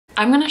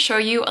I'm gonna show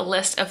you a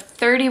list of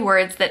 30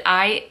 words that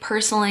I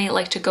personally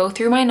like to go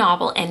through my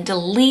novel and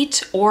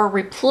delete or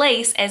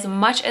replace as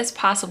much as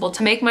possible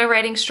to make my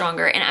writing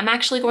stronger. And I'm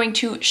actually going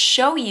to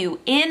show you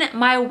in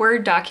my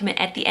Word document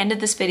at the end of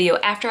this video,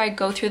 after I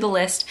go through the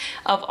list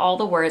of all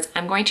the words,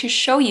 I'm going to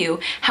show you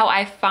how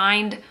I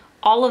find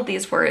all of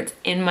these words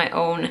in my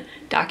own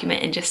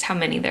document and just how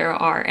many there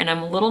are. And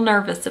I'm a little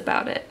nervous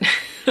about it.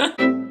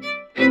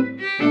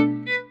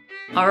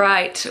 All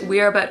right, we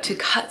are about to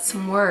cut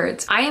some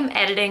words. I am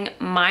editing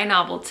my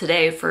novel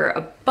today for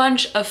a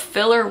bunch of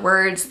filler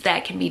words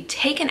that can be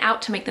taken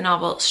out to make the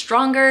novel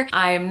stronger.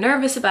 I'm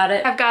nervous about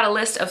it. I've got a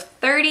list of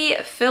 30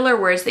 filler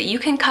words that you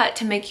can cut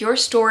to make your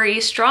story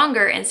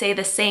stronger and say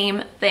the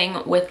same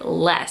thing with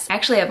less. I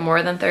actually have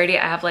more than 30.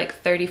 I have like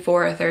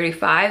 34 or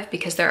 35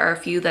 because there are a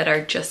few that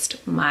are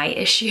just my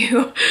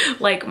issue.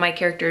 Like my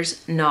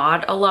characters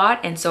nod a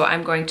lot, and so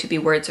I'm going to be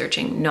word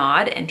searching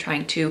nod and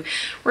trying to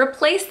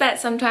replace that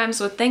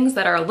sometimes with things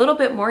that are a little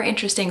bit more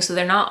interesting so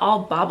they're not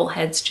all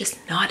bobbleheads just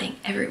nodding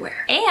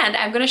everywhere. And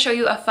I'm gonna show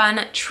you a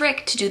fun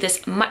trick to do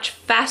this much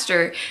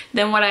faster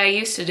than what I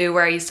used to do,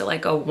 where I used to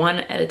like go one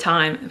at a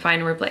time and find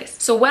and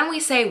replace. So when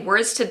we say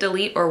words to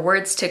delete or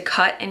words to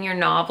cut in your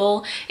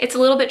novel, it's a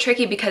little bit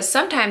tricky because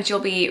sometimes you'll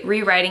be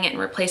rewriting it and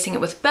replacing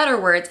it with better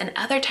words, and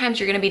other times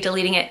you're gonna be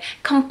deleting it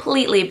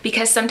completely,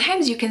 because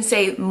sometimes you can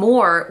say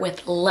more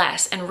with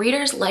less, and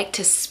readers like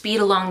to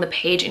speed along the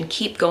page and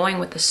keep going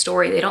with the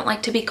story. They don't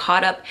like to be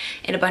caught up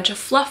in a bunch of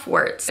fluff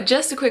words.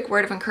 Just a quick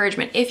word of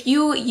encouragement. If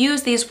you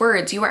use these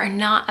words, you are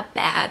not a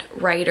bad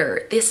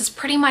writer. This is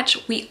pretty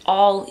much, we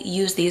all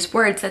use these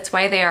words. That's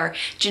why they are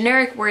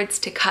generic words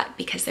to cut,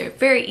 because they're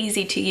very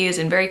easy to use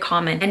and very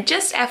common. And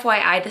just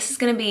FYI, this is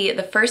gonna be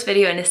the first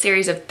video in a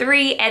series of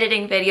 3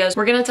 editing videos.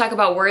 We're gonna talk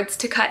about words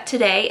to cut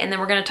today, and then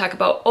we're gonna talk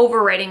about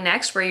overwriting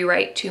next, where you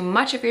write too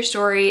much of your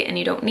story and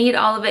you don't need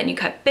all of it and you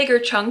cut bigger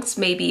chunks,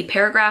 maybe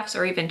paragraphs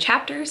or even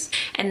chapters.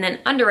 And then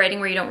underwriting,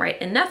 where you don't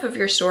write enough of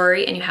your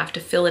story and you have to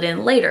fill it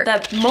in later.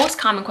 The most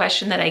common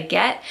question that I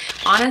get,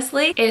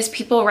 honestly, is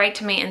people write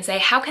to me and say,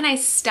 how can I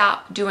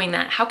stop doing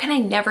that? How can I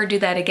never do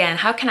that again?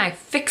 How can I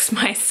fix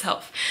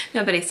myself?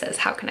 Nobody says,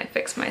 how can I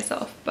fix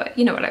myself? But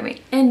you know what I mean.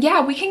 And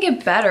yeah, we can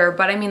get better,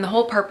 but I mean, the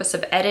whole purpose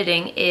of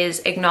editing is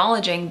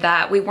acknowledging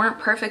that we weren't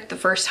perfect the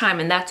first time,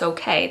 and that's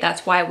okay.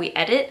 That's why we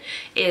edit,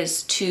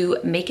 is to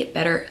make it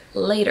better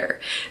later.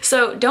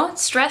 So don't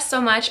stress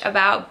so much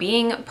about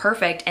being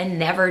perfect and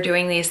never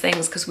doing these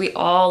things, because we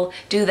all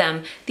do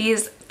them.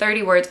 These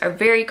 30 words are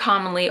very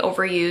commonly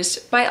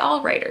overused by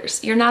all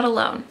writers. You're not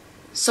alone.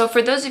 So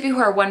for those of you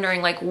who are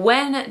wondering, like,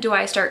 when do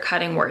I start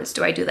cutting words?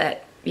 Do I do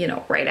that, you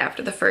know, right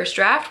after the first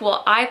draft?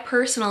 Well, I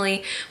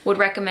personally would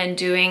recommend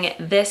doing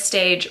this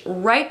stage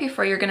right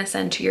before you're gonna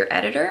send to your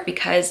editor,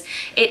 because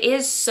it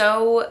is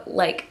so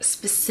like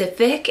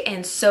specific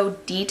and so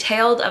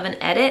detailed of an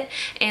edit.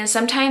 And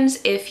sometimes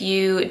if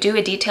you do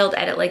a detailed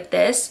edit like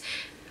this,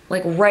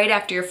 like right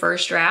after your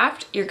first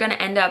draft, you're gonna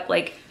end up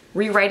like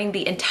rewriting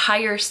the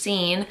entire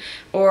scene,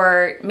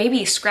 or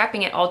maybe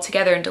scrapping it all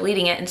together and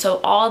deleting it. And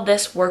so all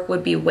this work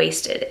would be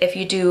wasted if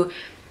you do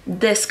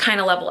this kind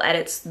of level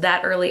edits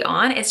that early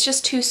on. It's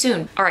just too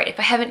soon. All right, if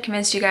I haven't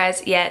convinced you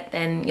guys yet,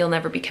 then you'll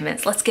never be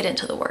convinced. Let's get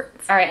into the words.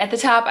 All right, at the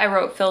top I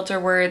wrote filter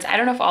words. I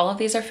don't know if all of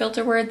these are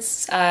filter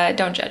words,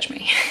 don't judge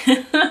me.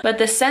 But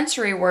the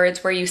sensory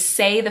words, where you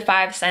say the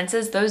 5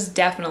 senses, those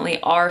definitely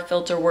are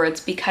filter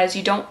words, because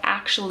you don't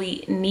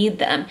actually need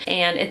them.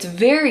 And it's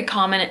very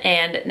common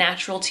and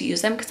natural to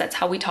use them, because that's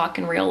how we talk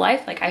in real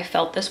life. Like, I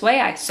felt this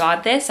way, I saw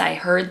this, I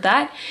heard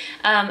that.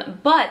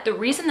 But the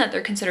reason that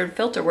they're considered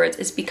filter words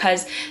is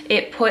because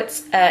it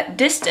puts a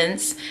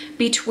distance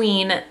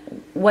between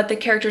what the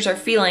characters are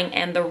feeling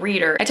and the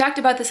reader. I talked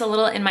about this a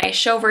little in my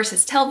show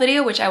versus tell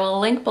video, which I will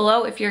link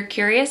below if you're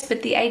curious,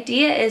 but the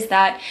idea is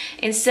that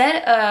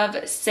instead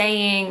of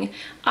saying,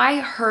 I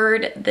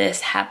heard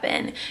this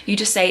happen, you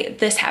just say,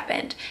 this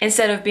happened,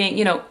 instead of being,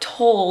 you know,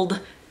 told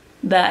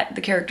that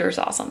the character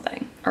saw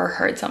something or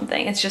heard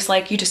something. It's just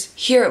like, you just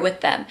hear it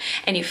with them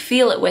and you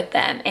feel it with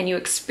them and you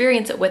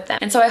experience it with them.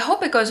 And so I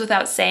hope it goes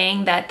without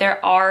saying that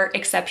there are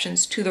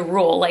exceptions to the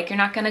rule. Like, you're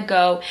not gonna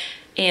go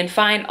and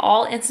find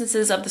all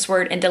instances of this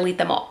word and delete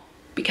them all,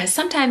 because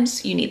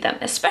sometimes you need them,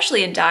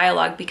 especially in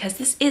dialogue, because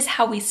this is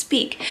how we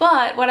speak.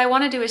 But what I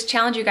want to do is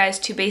challenge you guys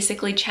to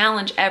basically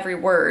challenge every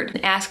word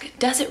and ask,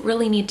 does it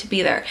really need to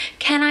be there?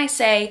 Can I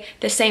say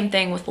the same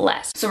thing with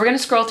less? So we're going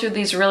to scroll through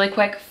these really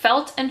quick.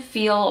 Felt and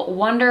feel,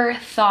 wonder,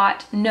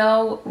 thought,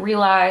 know,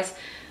 realize,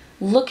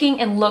 looking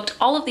and looked.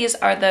 All of these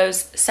are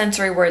those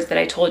sensory words that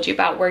I told you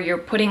about, where you're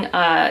putting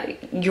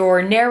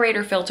your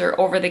narrator filter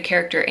over the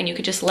character and you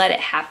could just let it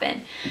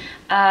happen.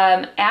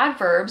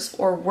 Adverbs,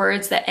 or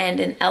words that end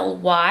in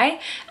ly.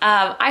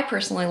 I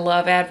personally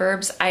love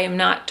adverbs. I am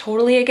not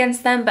totally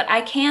against them, but I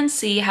can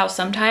see how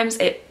sometimes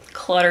it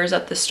clutters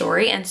up the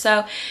story. And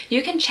so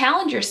you can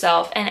challenge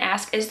yourself and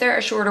ask, is there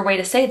a shorter way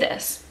to say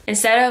this?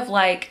 Instead of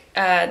like,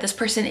 this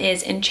person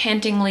is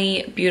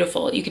enchantingly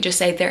beautiful, you could just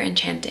say they're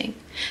enchanting,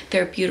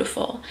 they're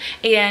beautiful.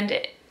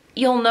 And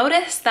you'll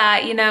notice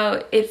that, you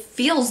know, it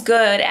feels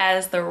good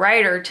as the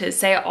writer to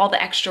say all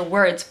the extra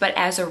words, but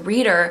as a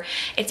reader,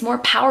 it's more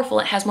powerful.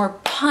 It has more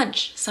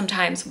punch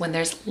sometimes when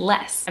there's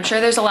less. I'm sure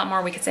there's a lot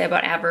more we could say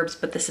about adverbs,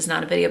 but this is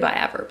not a video about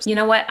adverbs. You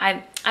know what?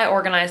 I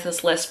organized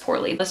this list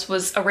poorly. This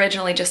was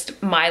originally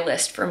just my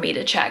list for me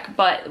to check,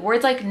 but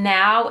words like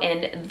now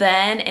and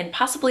then and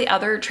possibly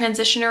other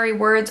transitionary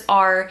words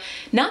are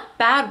not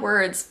bad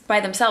words by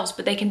themselves,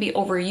 but they can be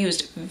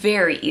overused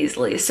very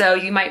easily. So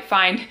you might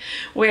find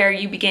where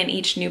you begin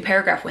each new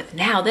paragraph with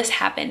now this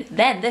happened,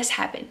 then this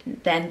happened,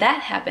 then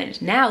that happened,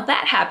 now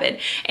that happened.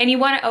 And you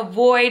want to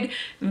avoid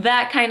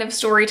that kind of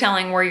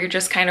storytelling where you're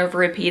just kind of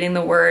repeating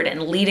the word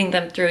and leading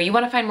them through. You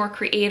want to find more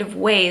creative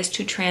ways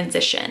to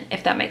transition,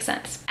 if that makes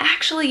sense.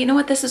 Actually, you know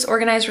what? This is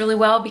organized really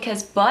well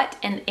because but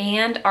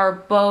and are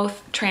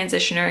both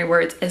transitionary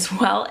words as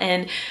well.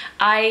 And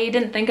I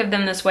didn't think of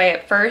them this way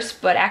at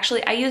first, but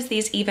actually I use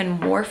these even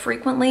more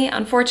frequently,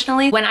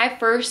 unfortunately. When I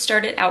first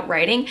started out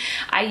writing,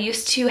 I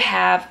used to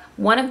have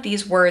one of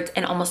these words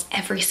in almost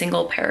every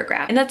single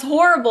paragraph. And that's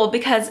horrible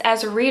because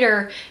as a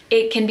reader,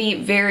 it can be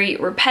very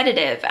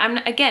repetitive.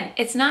 Again,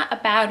 it's not a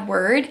bad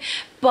word,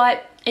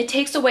 but it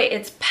takes away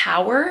its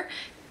power.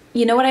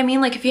 You know what I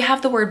mean? Like if you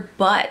have the word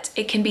but,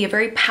 it can be a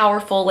very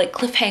powerful like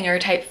cliffhanger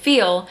type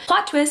feel.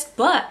 Plot twist,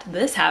 but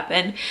this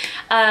happened.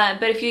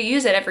 But if you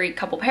use it every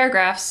couple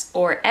paragraphs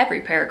or every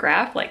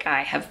paragraph, like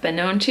I have been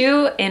known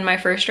to in my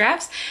first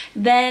drafts,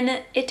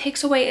 then it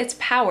takes away its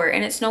power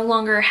and it's no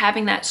longer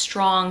having that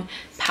strong,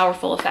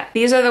 powerful effect.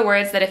 These are the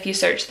words that if you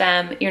search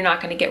them, you're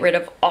not going to get rid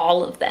of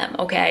all of them,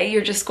 okay?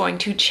 You're just going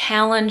to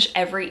challenge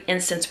every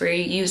instance where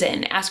you use it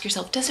and ask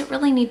yourself, does it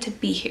really need to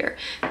be here?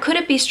 Could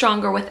it be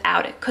stronger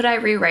without it? Could I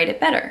rewrite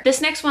it better?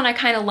 This next one I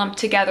kind of lumped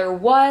together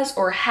was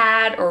or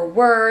had or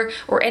were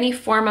or any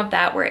form of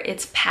that where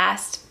it's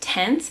past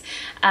tense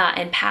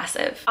and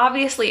passive.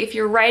 Obviously, if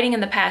you're writing in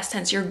the past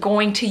tense, you're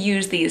going to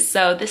use these.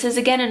 So this is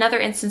again another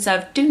instance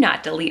of do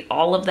not delete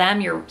all of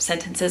them. Your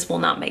sentences will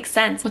not make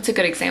sense. What's a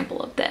good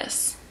example of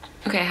this?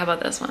 Okay, how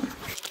about this one?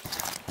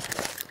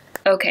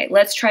 Okay,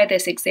 let's try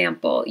this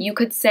example. You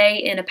could say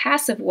in a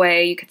passive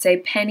way, you could say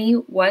Penny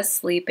was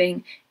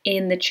sleeping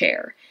in the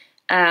chair.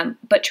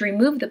 But to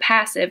remove the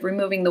passive,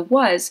 removing the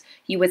was,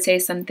 you would say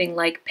something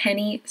like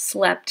Penny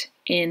slept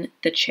in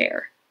the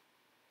chair.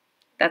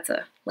 That's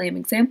a lame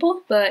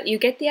example, but you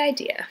get the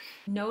idea.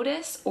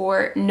 Notice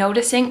or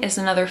noticing is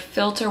another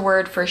filter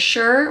word for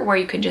sure, where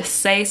you could just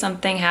say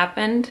something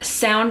happened,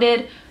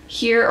 sounded,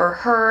 hear or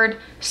heard,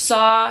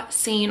 saw,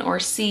 seen or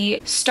see,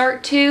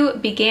 start to,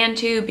 began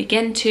to,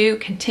 begin to,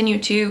 continue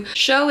to.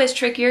 Show is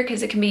trickier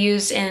because it can be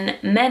used in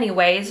many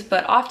ways,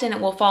 but often it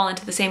will fall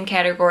into the same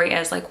category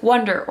as like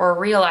wonder or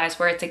realize,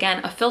 where it's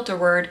again a filter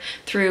word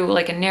through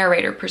like a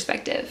narrator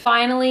perspective.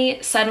 Finally,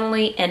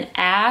 suddenly and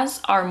as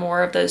are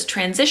more of those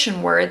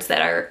transition words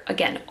that are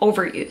again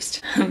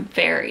overused.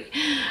 Very.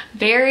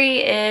 Very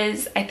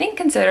is, I think,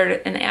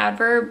 considered an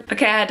adverb.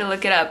 Okay, I had to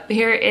look it up.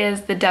 Here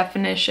is the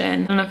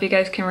definition. I don't know if you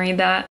guys can read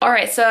that. All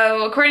right,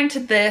 so according to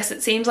this,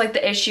 it seems like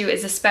the issue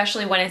is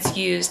especially when it's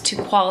used to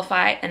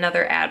qualify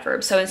another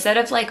adverb. So instead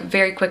of like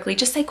very quickly,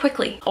 just say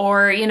quickly.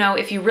 Or, you know,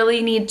 if you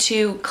really need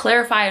to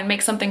clarify and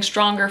make something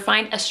stronger,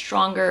 find a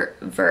stronger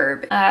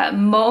verb.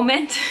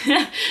 Moment.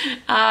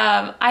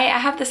 I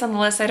have this on the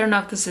list. I don't know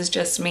if this is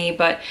just me,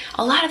 but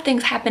a lot of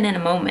things happen in a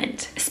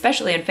moment,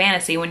 especially in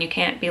fantasy when you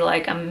can't be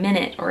like a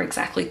minute or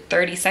exactly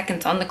 30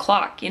 seconds on the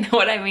clock. You know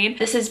what I mean?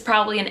 This is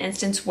probably an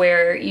instance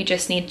where you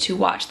just need to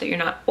watch that you're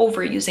not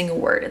overusing a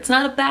word. It's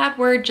not a bad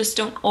word, just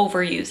don't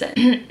overuse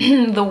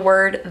it. The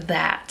word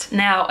that.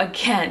 Now,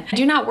 again,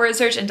 do not word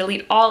search and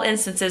delete all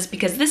instances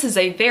because this is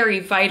a very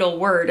vital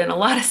word in a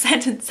lot of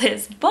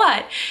sentences,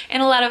 but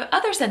in a lot of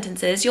other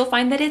sentences, you'll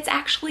find that it's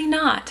actually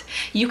not.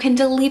 You can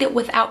delete it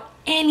without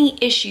any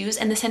issues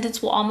and the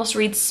sentence will almost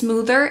read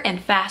smoother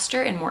and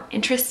faster and more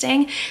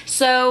interesting.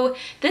 So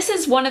this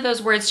is one of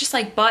those words, just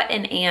like but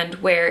and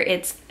where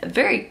it's a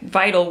very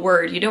vital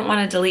word. You don't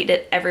want to delete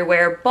it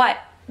everywhere, but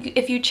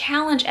if you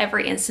challenge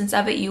every instance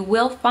of it, you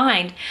will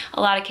find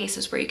a lot of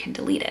cases where you can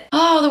delete it.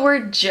 Oh, the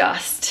word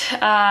just.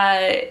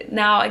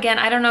 Now, again,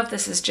 I don't know if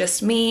this is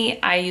just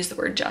me. I use the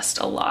word just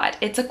a lot.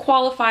 It's a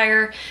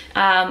qualifier,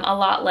 a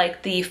lot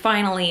like the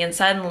finally and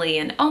suddenly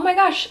and oh my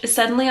gosh, is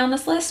suddenly on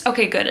this list?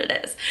 Okay, good,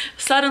 it is.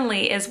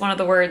 Suddenly is one of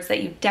the words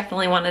that you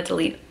definitely want to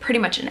delete pretty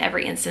much in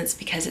every instance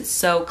because it's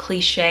so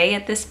cliche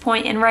at this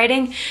point in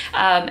writing.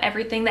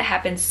 Everything that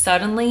happens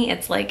suddenly,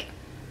 it's like,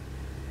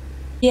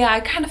 yeah,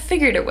 I kind of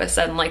figured it was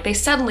sudden, like they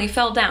suddenly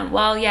fell down.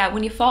 Well, yeah,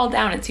 when you fall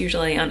down, it's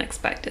usually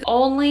unexpected.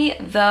 Only,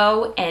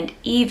 though, and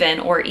even,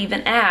 or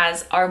even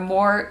as, are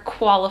more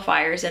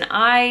qualifiers. And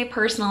I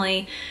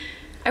personally,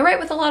 I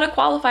write with a lot of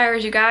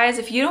qualifiers, you guys.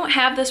 If you don't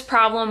have this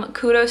problem,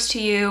 kudos to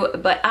you,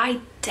 but I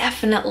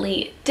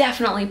definitely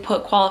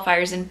put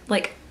qualifiers in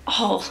like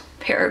all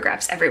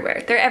paragraphs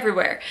everywhere. They're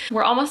everywhere.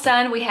 We're almost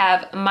done. We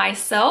have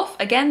myself.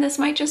 Again, this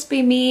might just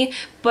be me,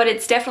 but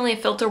it's definitely a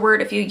filter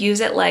word if you use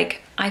it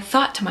like I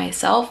thought to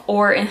myself,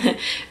 or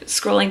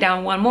scrolling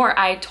down one more,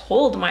 I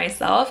told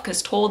myself,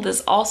 because told is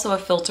also a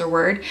filter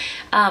word.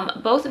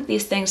 Both of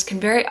these things can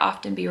very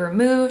often be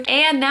removed.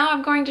 And now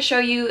I'm going to show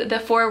you the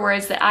 4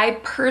 words that I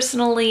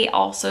personally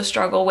also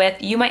struggle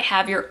with. You might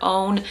have your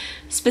own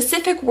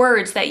specific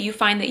words that you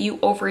find that you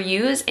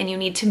overuse, and you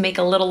need to make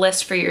a little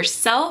list for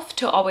yourself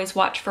to always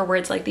watch for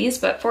words like these.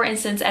 But for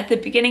instance, at the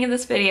beginning of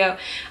this video,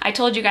 I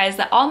told you guys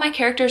that all my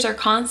characters are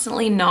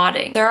constantly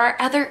nodding. There are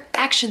other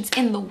actions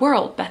in the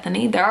world,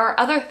 Bethany. There are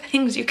other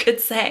things you could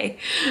say.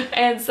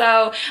 And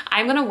so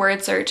I'm gonna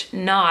word search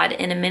nod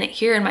in a minute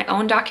here in my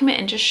own document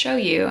and just show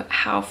you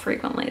how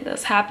frequently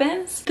this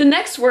happens. The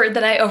next word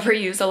that I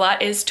overuse a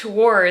lot is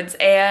towards,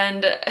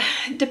 and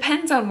it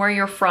depends on where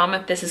you're from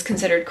if this is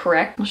considered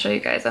correct. I'll show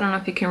you guys. I don't know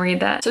if you can read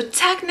that. So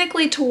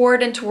technically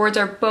toward and towards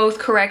are both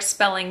correct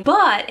spelling,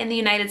 but in the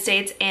United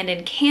States and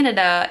in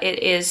Canada, it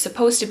is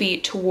supposed to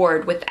be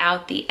toward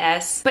without the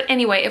S. But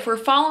anyway, if we're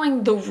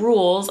following the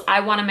rules,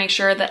 I wanna make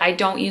sure that I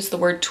don't use the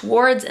word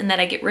towards and that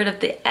I get rid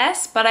of the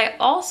S, but I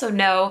also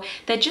know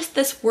that just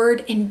this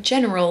word in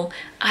general,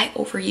 I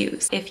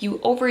overuse. If you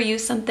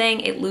overuse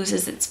something, it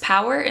loses its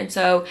power, and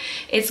so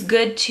it's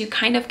good to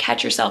kind of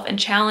catch yourself and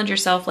challenge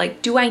yourself,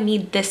 like, do I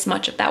need this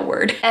much of that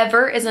word?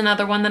 Ever is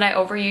another one that I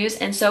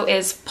overuse, and so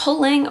is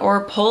pulling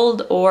or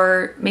pulled,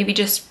 or maybe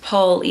just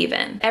pull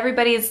even.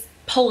 Everybody's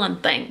pulling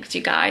things,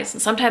 you guys,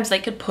 and sometimes they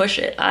could push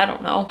it. I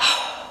don't know.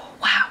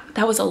 Wow,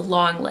 that was a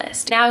long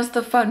list. Now's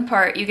the fun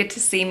part. You get to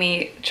see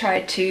me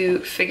try to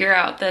figure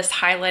out this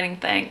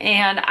highlighting thing.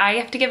 And I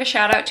have to give a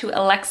shout out to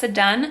Alexa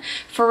Dunn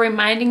for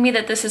reminding me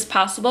that this is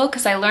possible,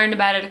 because I learned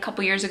about it a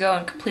couple years ago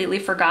and completely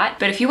forgot.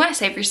 But if you want to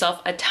save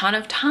yourself a ton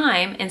of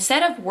time,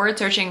 instead of word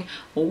searching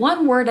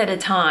one word at a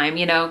time,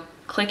 you know,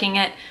 clicking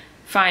it,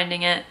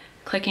 finding it,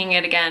 clicking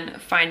it again,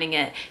 finding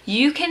it,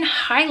 you can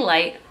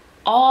highlight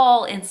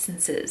all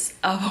instances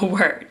of a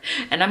word,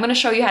 and I'm going to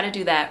show you how to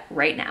do that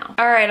right now.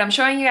 All right, I'm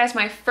showing you guys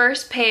my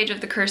first page of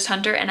the Cursed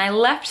Hunter, and I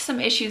left some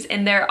issues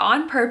in there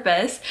on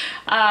purpose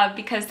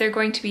because they're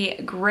going to be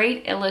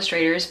great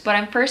illustrators. But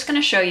I'm first going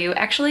to show you,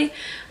 actually,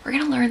 we're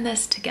going to learn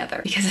this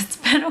together because it's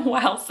been a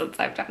while since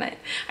I've done it.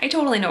 I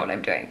totally know what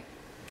I'm doing.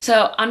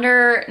 So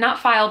under, not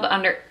file, but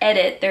under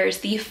edit, there's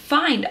the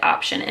find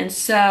option. And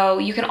so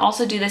you can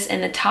also do this in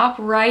the top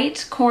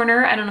right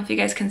corner. I don't know if you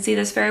guys can see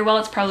this very well.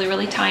 It's probably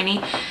really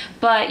tiny,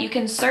 but you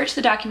can search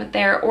the document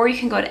there, or you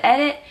can go to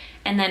edit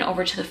and then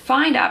over to the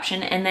find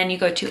option, and then you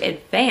go to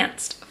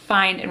advanced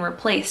find and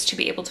replace to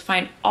be able to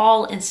find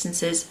all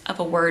instances of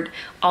a word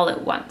all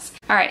at once.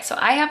 All right, so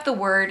I have the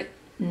word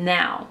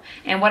now.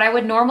 And what I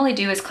would normally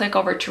do is click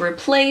over to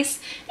replace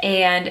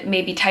and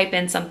maybe type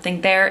in something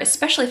there,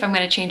 especially if I'm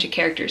going to change a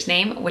character's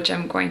name, which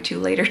I'm going to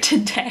later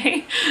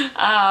today.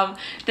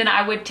 Then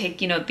I would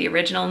take, you know, the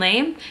original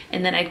name,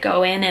 and then I'd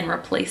go in and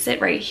replace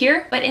it right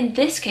here. But in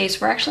this case,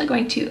 we're actually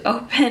going to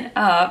open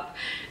up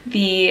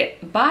the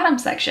bottom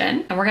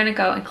section, and we're going to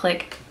go and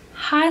click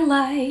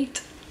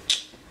highlight.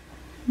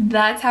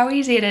 That's how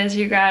easy it is,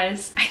 you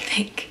guys. I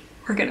think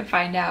we're gonna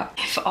find out.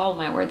 If all of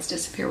my words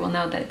disappear, we'll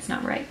know that it's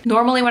not right.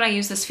 Normally when I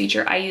use this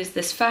feature, I use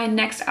this find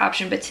next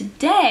option, but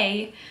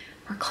today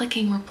we're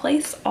clicking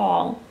replace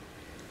all.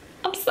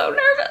 I'm so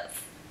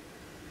nervous.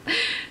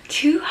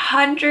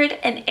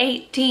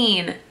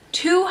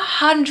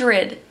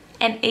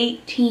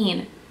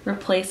 218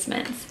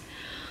 replacements.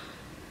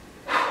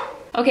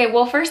 Okay,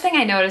 well, first thing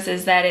I notice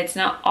is that it's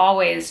not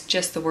always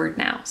just the word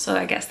now, so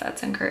I guess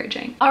that's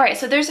encouraging. All right,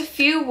 so there's a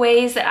few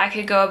ways that I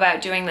could go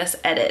about doing this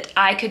edit.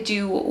 I could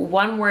do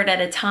one word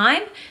at a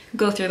time,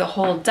 go through the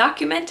whole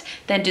document,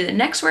 then do the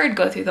next word,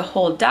 go through the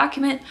whole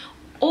document,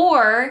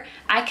 or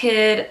I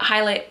could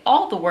highlight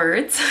all the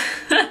words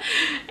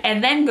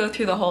and then go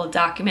through the whole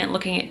document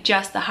looking at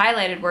just the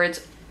highlighted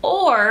words.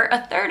 Or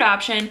a third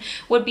option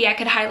would be I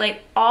could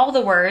highlight all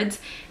the words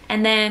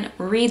and then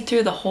read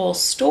through the whole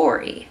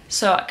story,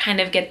 so I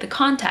kind of get the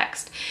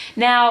context.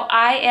 Now,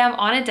 I am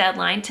on a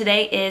deadline.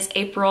 Today is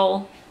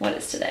April, what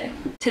is today?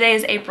 Today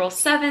is April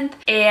 7th,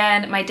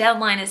 and my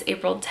deadline is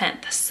April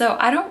 10th, so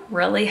I don't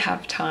really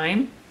have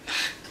time.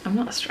 I'm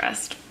not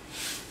stressed.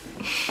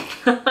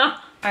 All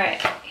right,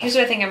 here's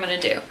what I think I'm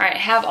gonna do. All right, I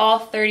have all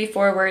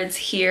 34 words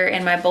here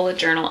in my bullet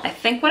journal. I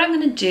think what I'm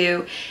gonna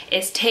do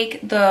is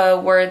take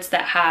the words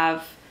that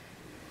have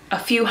a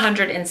few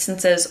hundred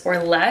instances or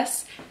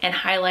less and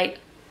highlight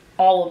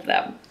all of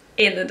them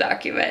in the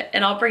document.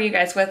 And I'll bring you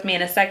guys with me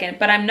in a second,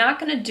 but I'm not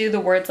gonna do the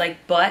words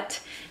like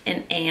but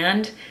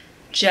and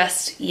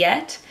just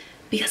yet,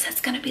 because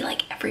that's gonna be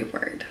like every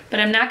word. But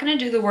I'm not gonna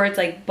do the words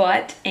like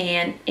but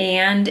and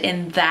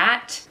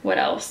that. What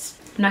else?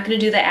 I'm not gonna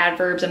do the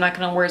adverbs. I'm not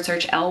gonna word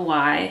search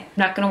ly. I'm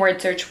not gonna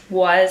word search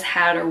was,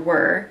 had, or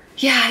were.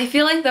 Yeah, I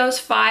feel like those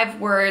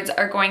 5 words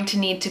are going to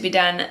need to be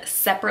done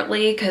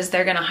separately because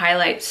they're gonna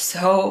highlight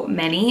so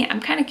many.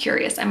 I'm kind of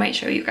curious. I might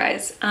show you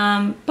guys.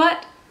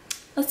 But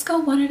let's go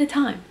one at a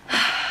time.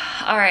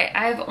 All right,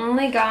 I've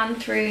only gone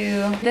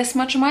through this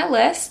much of my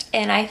list,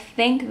 and I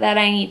think that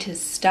I need to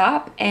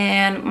stop,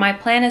 and my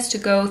plan is to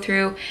go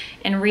through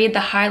and read the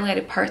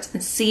highlighted parts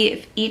and see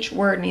if each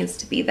word needs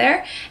to be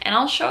there, and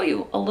I'll show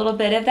you a little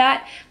bit of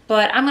that,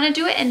 but I'm gonna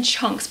do it in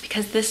chunks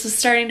because this is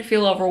starting to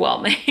feel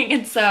overwhelming.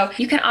 And so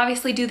you can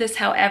obviously do this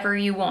however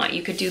you want.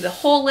 You could do the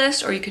whole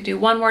list or you could do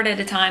one word at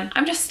a time.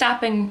 I'm just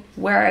stopping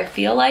where I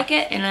feel like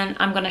it, and then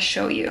I'm gonna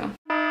show you.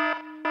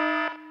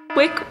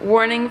 Quick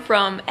warning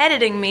from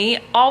editing me,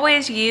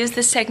 always use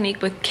this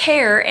technique with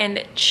care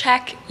and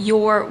check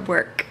your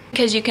work.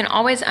 Because you can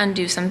always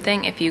undo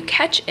something if you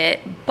catch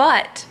it,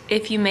 but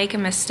if you make a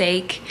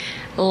mistake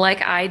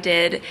like I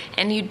did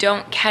and you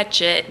don't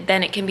catch it,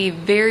 then it can be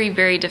very,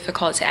 very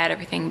difficult to add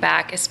everything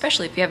back,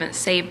 especially if you haven't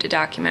saved a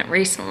document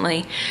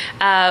recently.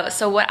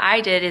 So what I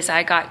did is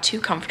I got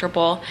too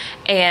comfortable,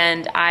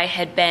 and I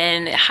had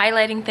been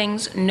highlighting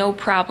things, no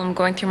problem,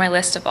 going through my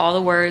list of all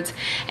the words.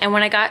 And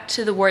when I got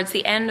towards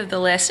the end of the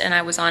list and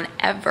I was on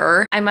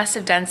ever, I must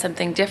have done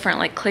something different,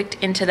 like clicked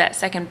into that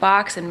second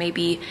box and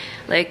maybe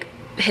like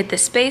hit the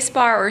space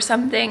bar or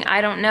something,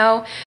 I don't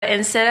know.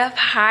 Instead of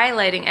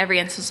highlighting every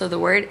instance of the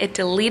word, it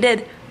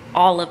deleted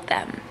all of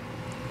them.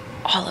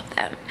 All of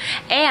them.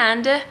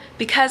 And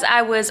because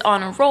I was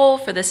on a roll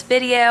for this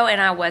video and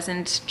I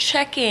wasn't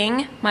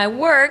checking my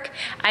work,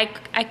 I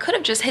could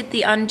have just hit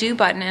the undo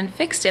button and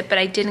fixed it, but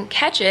I didn't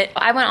catch it.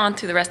 I went on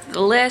through the rest of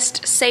the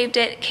list, saved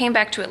it, came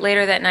back to it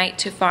later that night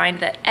to find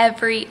that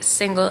every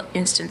single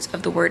instance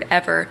of the word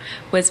ever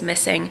was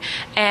missing.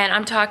 And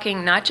I'm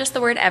talking not just the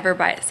word ever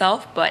by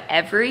itself, but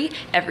every,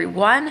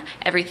 everyone,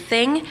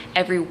 everything,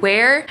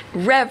 everywhere,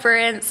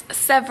 reverence,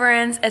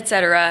 severance,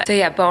 etc. So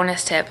yeah,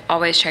 bonus tip,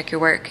 always check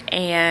your work.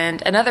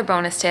 And another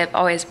bonus tip,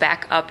 always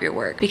back up your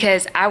work,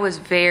 because I was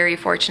very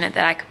fortunate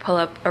that I could pull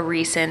up a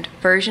recent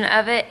version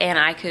of it and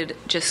I could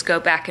just go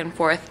back and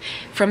forth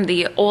from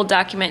the old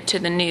document to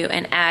the new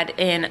and add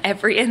in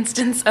every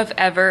instance of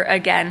ever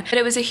again. But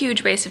it was a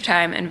huge waste of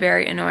time and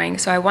very annoying,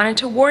 so I wanted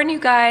to warn you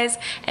guys.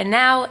 And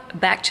now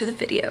back to the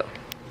video.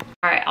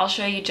 All right, I'll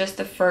show you just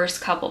the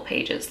first couple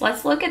pages.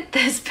 Let's look at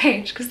this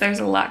page because there's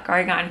a lot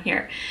going on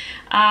here.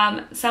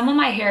 Some of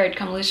my hair had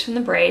come loose from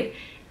the braid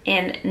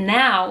and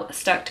now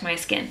stuck to my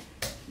skin.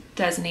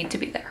 Doesn't need to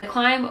be there. The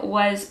climb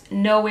was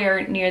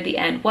nowhere near the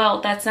end.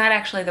 Well, that's not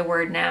actually the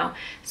word now.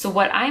 So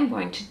what I'm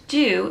going to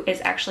do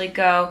is actually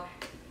go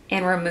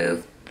and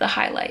remove the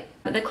highlight.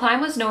 The climb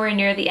was nowhere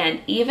near the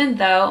end, even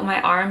though my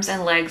arms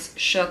and legs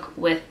shook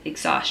with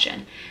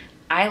exhaustion.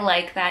 I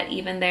like that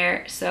even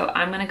there, so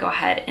I'm gonna go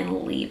ahead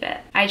and leave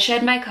it. I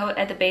shed my coat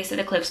at the base of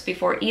the cliffs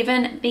before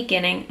even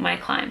beginning my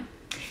climb.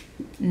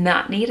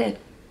 Not needed.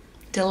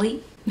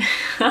 Delete.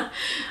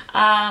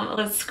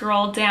 Let's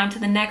scroll down to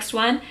the next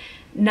one.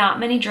 Not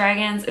many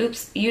dragons,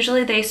 oops,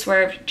 usually they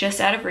swerved just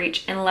out of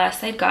reach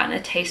unless they'd gotten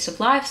a taste of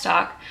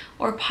livestock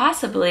or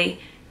possibly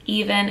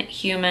even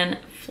human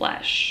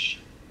flesh.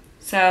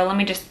 So let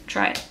me just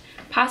try it.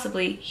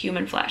 Possibly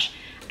human flesh.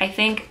 I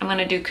think I'm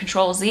gonna do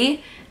Control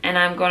Z and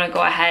I'm gonna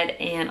go ahead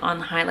and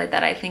unhighlight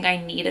that. I think I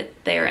need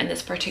it there in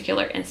this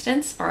particular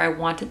instance, or I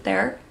want it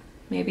there,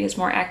 maybe it's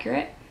more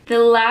accurate. The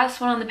last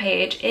one on the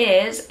page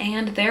is,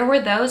 and there were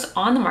those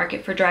on the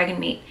market for dragon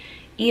meat,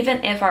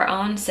 even if our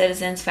own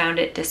citizens found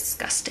it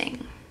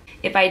disgusting.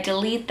 If I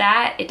delete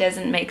that, it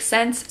doesn't make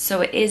sense,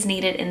 so it is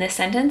needed in this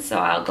sentence, so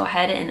I'll go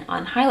ahead and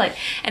unhighlight.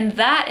 And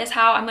that is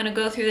how I'm gonna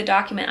go through the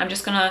document. I'm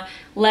just gonna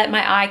let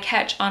my eye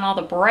catch on all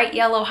the bright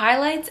yellow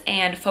highlights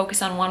and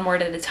focus on one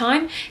word at a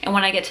time. And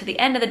when I get to the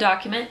end of the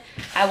document,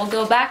 I will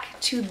go back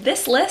to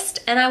this list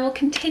and I will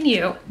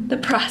continue the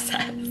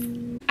process.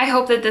 I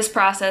hope that this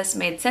process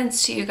made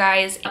sense to you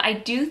guys. I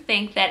do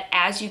think that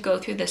as you go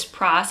through this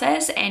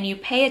process and you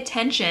pay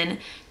attention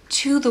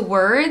to the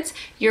words,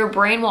 your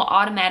brain will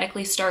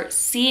automatically start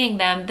seeing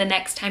them the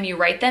next time you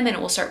write them, and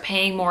it will start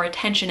paying more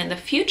attention in the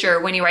future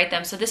when you write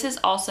them. So this is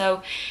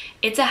also,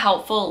 it's a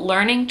helpful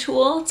learning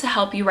tool to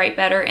help you write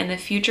better in the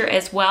future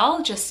as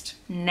well. Just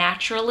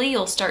naturally,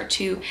 you'll start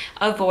to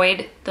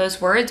avoid those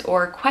words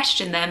or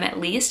question them at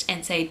least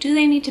and say, do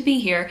they need to be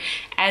here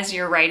as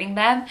you're writing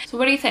them? So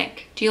what do you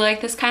think? Do you like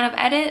this kind of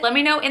edit? Let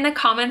me know in the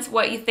comments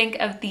what you think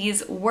of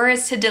these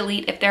words to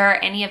delete, if there are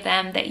any of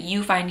them that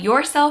you find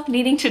yourself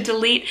needing to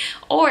delete,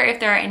 or if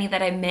there are any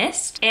that I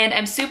missed. And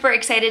I'm super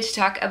excited to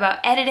talk about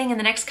editing in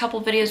the next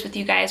couple videos with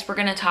you guys. We're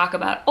gonna talk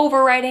about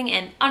overwriting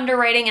and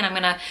underwriting, and I'm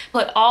gonna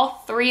put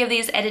all 3 of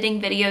these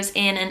editing videos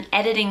in an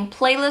editing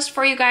playlist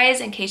for you guys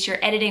in case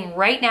you're editing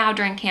right now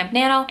during Camp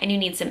Nano and you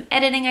need some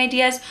editing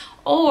ideas,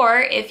 or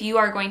if you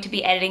are going to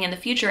be editing in the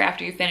future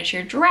after you finish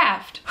your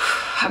draft.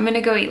 I'm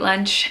gonna go eat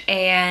lunch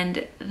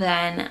and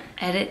then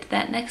edit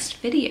that next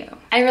video.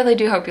 I really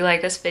do hope you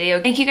like this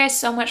video. Thank you guys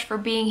so much for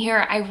being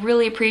here. I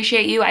really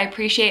appreciate you. I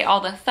appreciate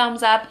all the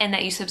thumbs up and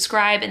that you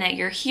subscribe and that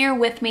you're here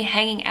with me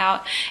hanging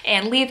out,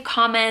 and leave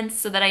comments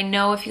so that I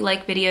know if you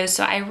like videos.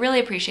 So I really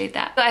appreciate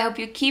that. So I hope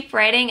you keep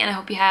writing and I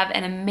hope you have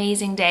an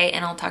amazing day,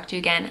 and I'll talk to you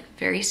again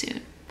very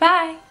soon.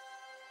 Bye.